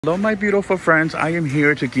Hello my beautiful friends, I am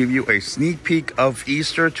here to give you a sneak peek of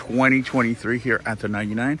Easter 2023 here at the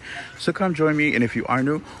 99. So come join me, and if you are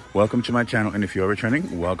new, welcome to my channel, and if you are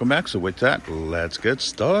returning, welcome back. So with that, let's get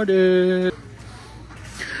started.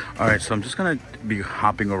 Alright, so I'm just gonna be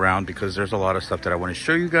hopping around because there's a lot of stuff that I want to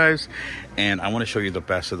show you guys, and I want to show you the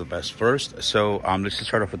best of the best first. So let's just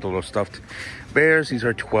start off with the little stuffed bears. These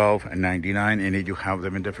are $12.99, and they do have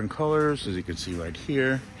them in different colors, as you can see right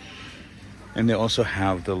here. And they also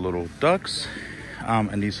have the little ducks,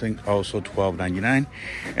 and these things also $12.99.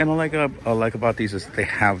 And I like about these is they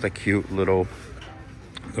have the cute little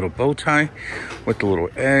bow tie with the little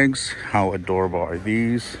eggs. How adorable are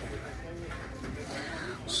these?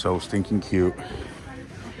 So stinking cute.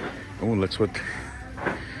 Oh, let's with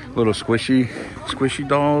little squishy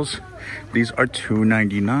dolls. These are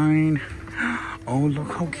 $2.99. Oh,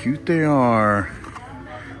 look how cute they are.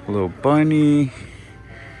 A little bunny.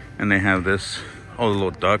 And they have this, oh, the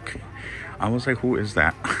little duck. I was like, who is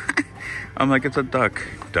that? I'm like, it's a duck.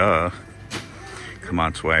 Duh. Come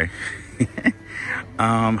on, Sway.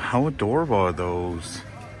 How adorable are those?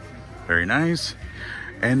 Very nice.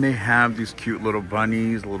 And they have these cute little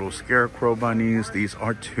bunnies, little scarecrow bunnies. These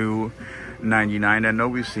are $2.99. I know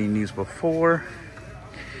we've seen these before.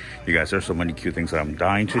 You guys, there's so many cute things that I'm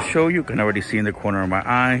dying to show you. You can already see in the corner of my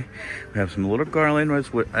eye. We have some little garland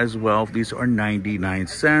as well. These are 99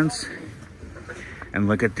 cents. And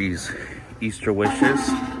look at these Easter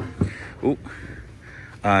wishes. Ooh.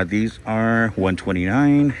 These are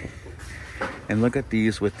 $1.29. And look at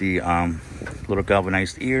these with the little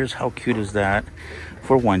galvanized ears. How cute is that?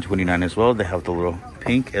 For $1.29 as well. They have the little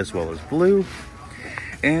pink as well as blue.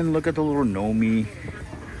 And look at the little Nomi.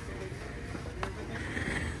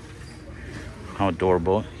 How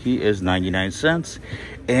adorable. He is 99 cents.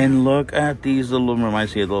 And look at these little,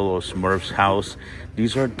 reminds me of the little Smurfs house.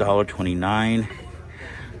 These are $1.29.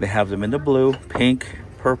 They have them in the blue, pink,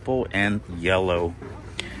 purple, and yellow.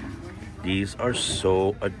 These are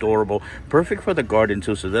so adorable. Perfect for the garden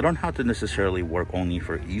too, so they don't have to necessarily work only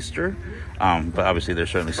for Easter. But obviously they're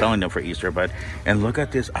certainly selling them for Easter. And look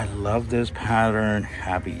at this. I love this pattern.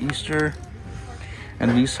 Happy Easter.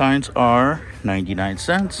 And these signs are 99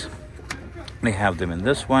 cents. They have them in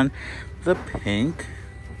this one, the pink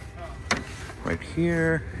right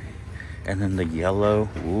here, and then the yellow.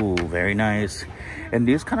 Ooh, very nice. And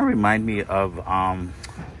these kind of remind me of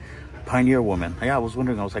Pioneer Woman. Yeah, I was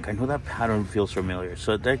wondering, I was like, I know that pattern feels familiar.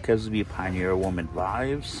 So that gives me Pioneer Woman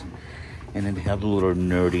vibes. And then they have the little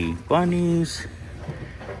nerdy bunnies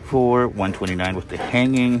for $1.29 with the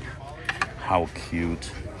hanging. How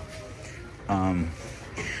cute.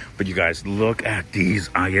 But you guys, look at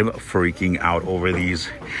these. I am freaking out over these.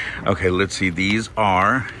 Okay, let's see. These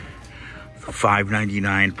are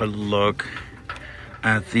 $5.99, but look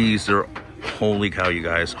at these. They're, holy cow, you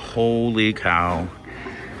guys. Holy cow.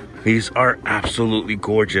 These are absolutely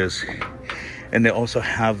gorgeous. And they also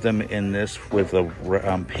have them in this with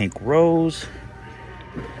a pink rose.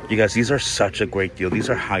 You guys, these are such a great deal.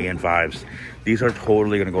 These are high-end vibes. These are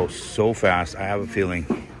totally going to go so fast. I have a feeling.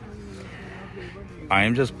 I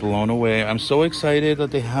am just blown away. I'm so excited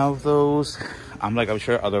that they have those. I'm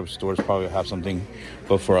sure other stores probably have something,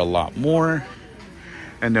 but for a lot more.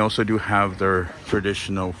 And they also do have their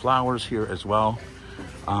traditional flowers here as well.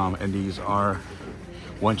 And these are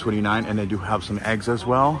 $1.29, and they do have some eggs as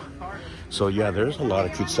well. So yeah, there's a lot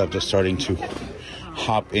of cute stuff just starting to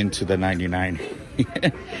hop into the 99.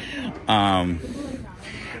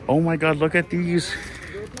 Oh my God, look at these.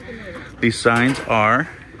 These signs are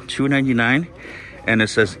 $2.99. And it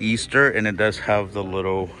says Easter, and it does have the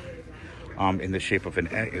little in the shape of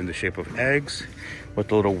eggs with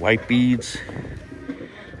the little white beads.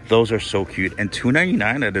 Those are so cute. And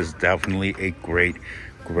 $2.99, that is definitely a great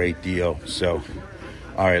deal. So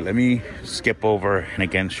all right, let me skip over and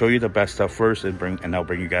again show you the best stuff first, and I'll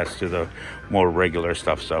bring you guys to the more regular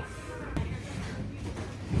stuff. So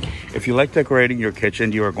if you like decorating your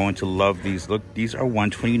kitchen, you are going to love these. Look, these are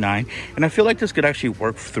 $1.29, and I feel like this could actually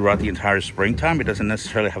work throughout the entire springtime. It doesn't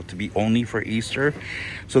necessarily have to be only for Easter.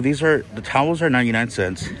 So these are, the towels are 99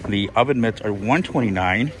 cents. The oven mitts are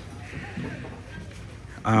 $1.29.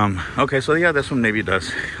 Okay, so yeah, this one maybe does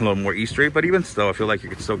a little more Eastery, but even still, I feel like you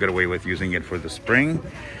could still get away with using it for the spring.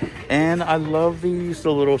 And I love these,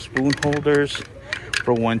 the little spoon holders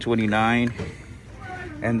for $1.29,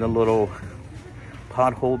 and the little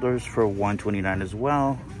pot holders for $1.29 as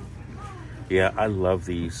well. Yeah, I love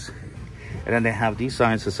these. And then they have these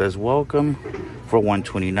signs that says welcome for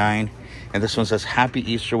 $1.29, and this one says Happy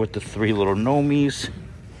Easter with the 3 little Nomis.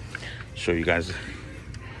 Show you guys.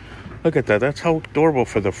 Look at that. That's how adorable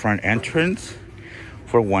for the front entrance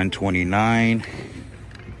for $129.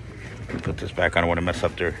 Put this back. I don't want to mess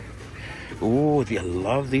up there. Ooh, I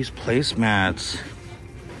love these placemats.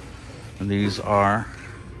 These are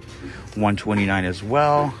 $129 as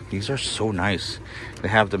well. These are so nice. They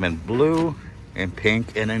have them in blue and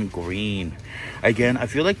pink and in green. Again, I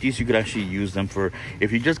feel like these you could actually use them for,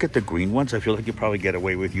 if you just get the green ones, I feel like you probably get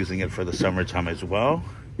away with using it for the summertime as well.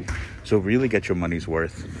 So really get your money's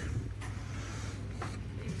worth.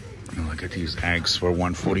 And look at these eggs for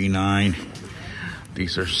 $149.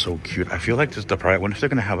 These are so cute. I feel like this is the price. I wonder if they're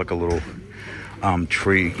gonna have like a little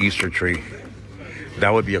tree, Easter tree.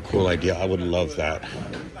 That would be a cool idea. I would love that.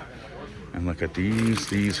 And look at these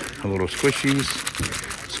little squishy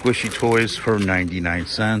toys for 99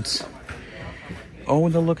 cents. Oh,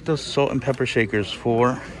 and then look at the salt and pepper shakers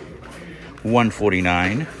for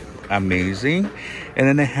 $149. Amazing. And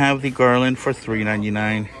then they have the garland for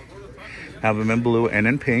 $3.99. Have them in blue and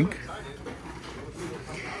in pink.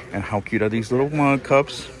 And how cute are these little mug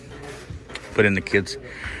cups? Put in the kids'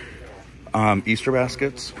 Easter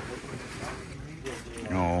baskets.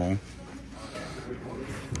 Oh,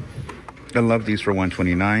 I love these for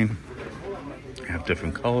 $129. Have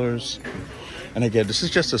different colors. And again, this is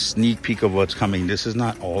just a sneak peek of what's coming. This is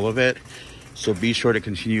not all of it. So be sure to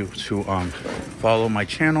continue to follow my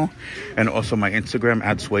channel and also my Instagram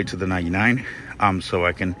at sway_to_the99, so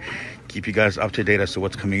I can keep you guys up to date as to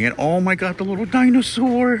what's coming in. Oh my God, the little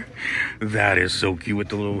dinosaur. That is so cute with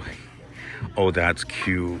the little, oh, that's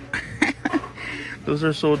cute. Those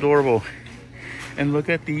are so adorable. And look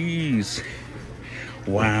at these.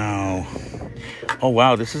 Wow. Oh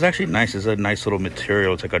wow, this is actually nice. It's a nice little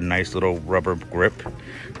material. It's like a nice little rubber grip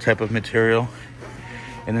type of material.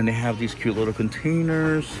 And then they have these cute little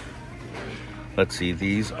containers. Let's see,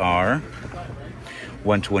 these are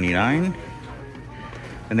 $129.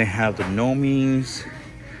 And they have the gnomies,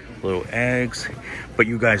 little eggs. But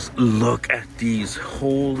you guys, look at these.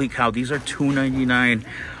 Holy cow, these are $2.99.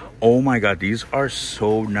 Oh my God, these are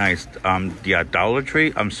so nice. Yeah, Dollar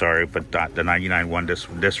Tree, I'm sorry, but the 99 won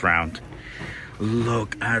this round.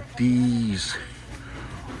 Look at these.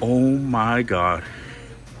 Oh my God.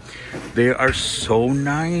 They are so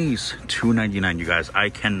nice. $2.99, you guys. I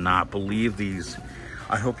cannot believe these.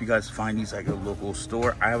 I hope you guys find these at your local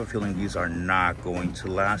store. I have a feeling these are not going to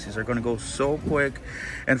last. These are going to go so quick.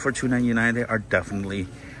 And for $2.99, they are definitely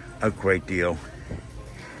a great deal.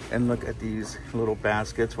 And look at these little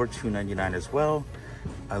baskets for $2.99 as well.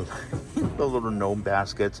 I like the little gnome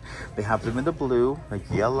baskets. They have them in the blue, the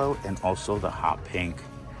yellow, and also the hot pink.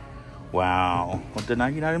 Wow. Well, the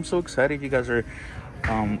 99, I'm so excited. You guys are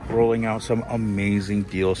rolling out some amazing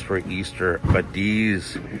deals for Easter. But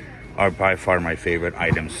these are by far my favorite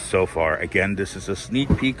items so far. Again, this is a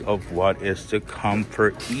sneak peek of what is to come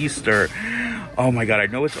for Easter. Oh my God, I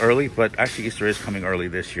know it's early, but actually Easter is coming early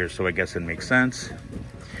this year, so I guess it makes sense.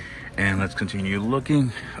 And let's continue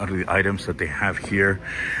looking at the items that they have here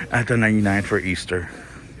at the 99 for Easter.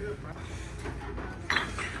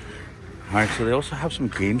 All right, so they also have some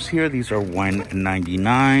games here. These are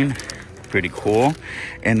 $1.99. Pretty cool.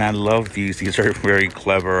 And I love these. These are very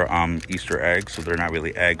clever Easter eggs. So they're not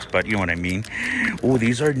really eggs, but you know what I mean. Oh,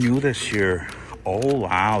 these are new this year. Oh,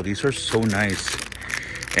 wow. These are so nice.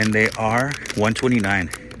 And they are $129.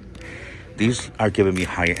 These are giving me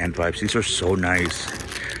high-end vibes. These are so nice.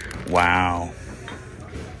 Wow.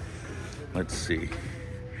 Let's see.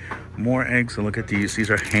 More eggs. And look at these. These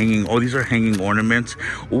are hanging. Oh, these are hanging ornaments.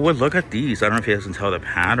 Oh, look at these. I don't know if you guys can tell the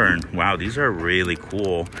pattern. Wow, these are really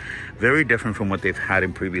cool. Very different from what they've had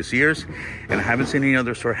in previous years. And I haven't seen any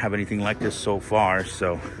other store have anything like this so far.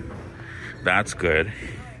 So that's good.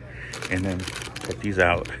 And then check these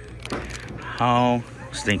out. How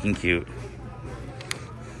stinking cute.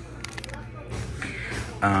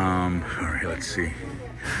 All right, let's see.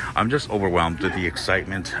 I'm just overwhelmed with the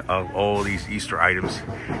excitement of all these Easter items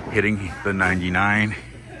hitting the 99.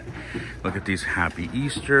 Look at these Happy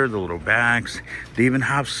Easter, the little bags. They even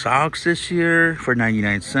have socks this year for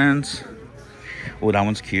 99 cents. Oh, that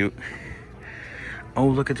one's cute. Oh,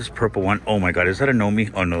 look at this purple one. Oh my God, is that a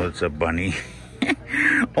Nomi? Oh no, it's a bunny.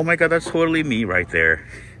 Oh my God, that's totally me right there.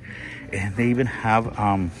 And they even have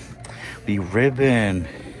the ribbon.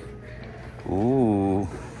 Ooh.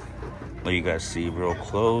 Let you guys see real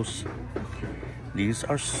close. These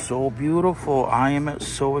are so beautiful. I am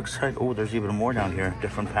so excited. Oh, there's even more down here.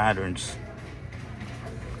 Different patterns.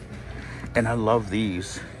 And I love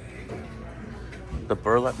these. The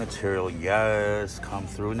burlap material, yes. Come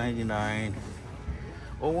through 99.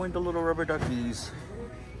 Oh, and the little rubber duckies.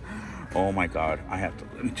 Oh my God.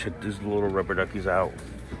 Let me check these little rubber duckies out.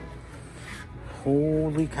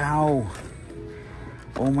 Holy cow.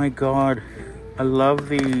 Oh my God. I love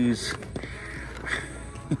these.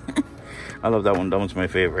 I love that one. That one's my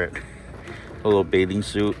favorite. A little bathing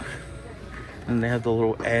suit. And they have the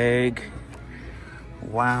little egg.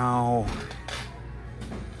 Wow.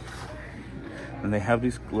 And they have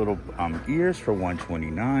these little ears for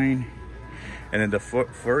 $129. And then the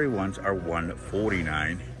furry ones are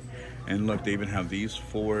 $149. And look, they even have these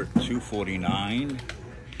for $249.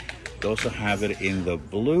 They also have it in the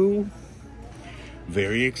blue.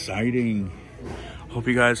 Very exciting. Hope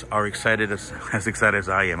you guys are excited as excited as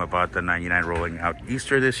I am about the 99 rolling out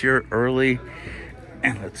Easter this year early.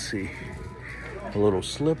 And let's see, the little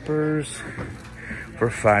slippers for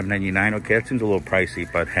 $5.99. Okay, that seems a little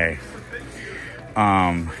pricey, but hey.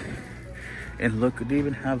 And look, they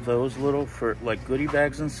even have those little for like goodie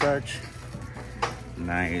bags and such.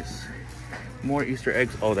 Nice. More Easter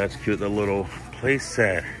eggs. Oh, that's cute. The little play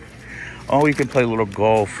set. Oh, you can play little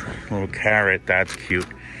golf, little carrot. That's cute.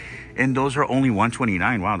 And those are only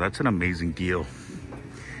 $129. Wow, that's an amazing deal.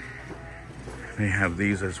 They have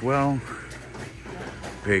these as well.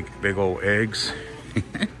 Big old eggs.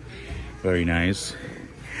 Very nice.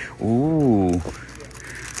 Ooh,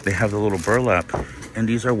 they have the little burlap, and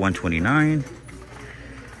these are $129.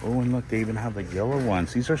 Oh, and look, they even have the yellow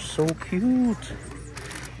ones. These are so cute.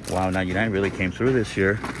 Wow, 99 really came through this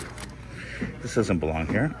year. This doesn't belong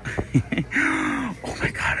here. Oh my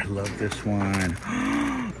God, I love this one.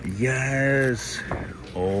 Yes.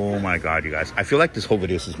 Oh my God, you guys. I feel like this whole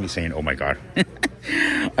video is just me saying, oh my God.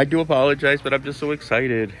 I do apologize, but I'm just so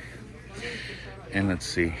excited. And let's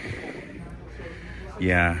see.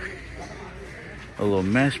 Yeah. A little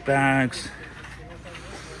mesh bags.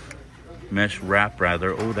 Mesh wrap,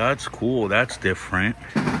 rather. Oh, that's cool. That's different.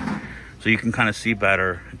 So you can kind of see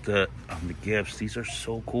better the gifts. These are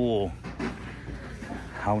so cool.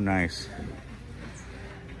 How nice.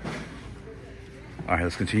 All right,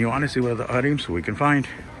 let's continue on to see what other items we can find.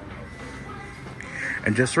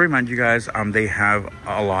 And just to remind you guys, they have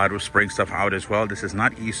a lot of spring stuff out as well. This is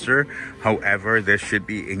not Easter. However, this should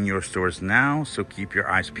be in your stores now, so keep your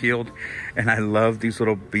eyes peeled. And I love these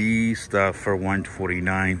little bee stuff for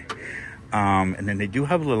 $149. And then they do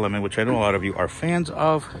have a little lemon, which I know a lot of you are fans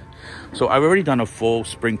of. So I've already done a full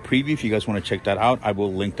spring preview. If you guys want to check that out, I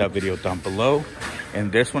will link that video down below. And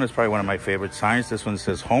this one is probably one of my favorite signs. This one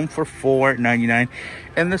says home for $4.99.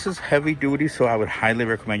 And this is heavy duty, so I would highly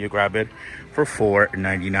recommend you grab it for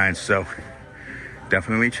 $4.99. So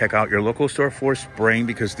definitely check out your local store for spring,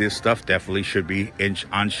 because this stuff definitely should be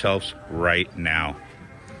on shelves right now.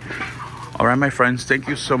 All right, my friends, thank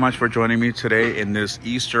you so much for joining me today in this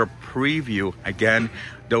Easter preview. Again,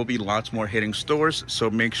 there will be lots more hitting stores, so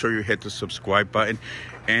make sure you hit the subscribe button.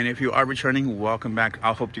 And if you are returning, welcome back.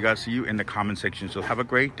 I'll hope to see you in the comment section. So have a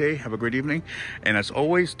great day, have a great evening. And as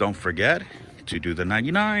always, don't forget to do the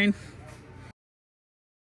 99.